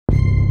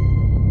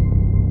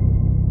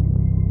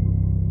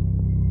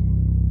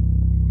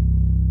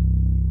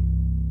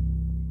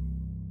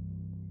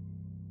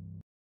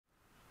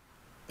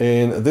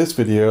In this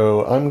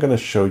video, I'm going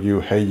to show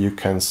you how you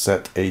can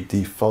set a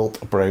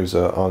default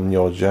browser on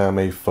your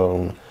Xiaomi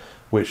phone,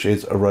 which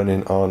is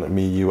running on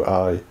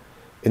MIUI.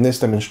 In this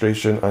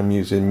demonstration, I'm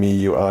using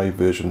MIUI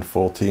version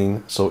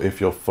 14, so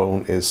if your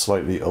phone is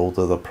slightly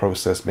older, the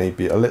process may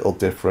be a little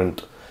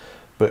different,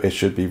 but it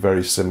should be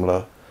very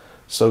similar.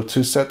 So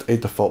to set a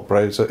default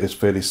browser is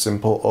fairly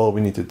simple. All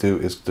we need to do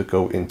is to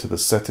go into the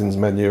settings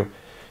menu.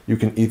 You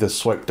can either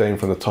swipe down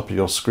from the top of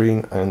your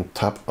screen and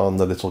tap on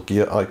the little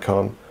gear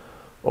icon,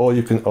 or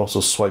you can also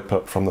swipe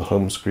up from the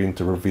home screen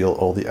to reveal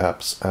all the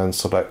apps and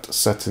select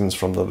settings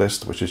from the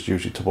list, which is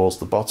usually towards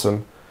the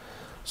bottom.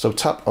 So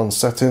tap on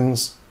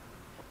settings.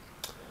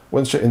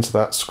 Once you're into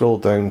that, scroll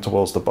down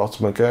towards the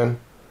bottom again,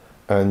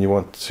 and you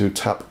want to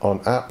tap on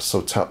apps, so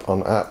tap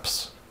on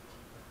apps.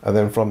 And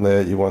then from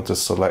there you want to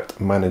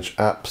select manage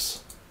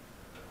apps.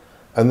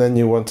 And then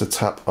you want to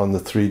tap on the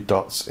three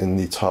dots in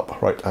the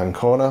top right hand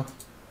corner.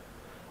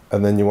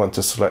 And then you want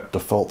to select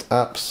default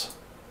apps.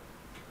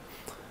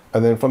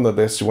 And then from the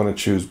list you want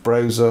to choose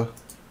browser,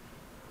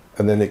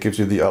 and then it gives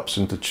you the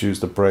option to choose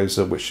the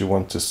browser which you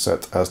want to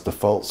set as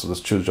default. So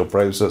just choose your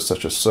browser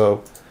such as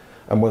so,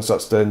 and once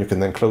that's done you can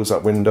then close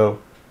that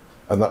window,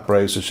 and that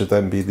browser should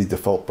then be the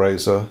default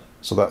browser.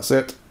 So that's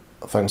it.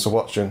 Thanks for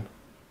watching.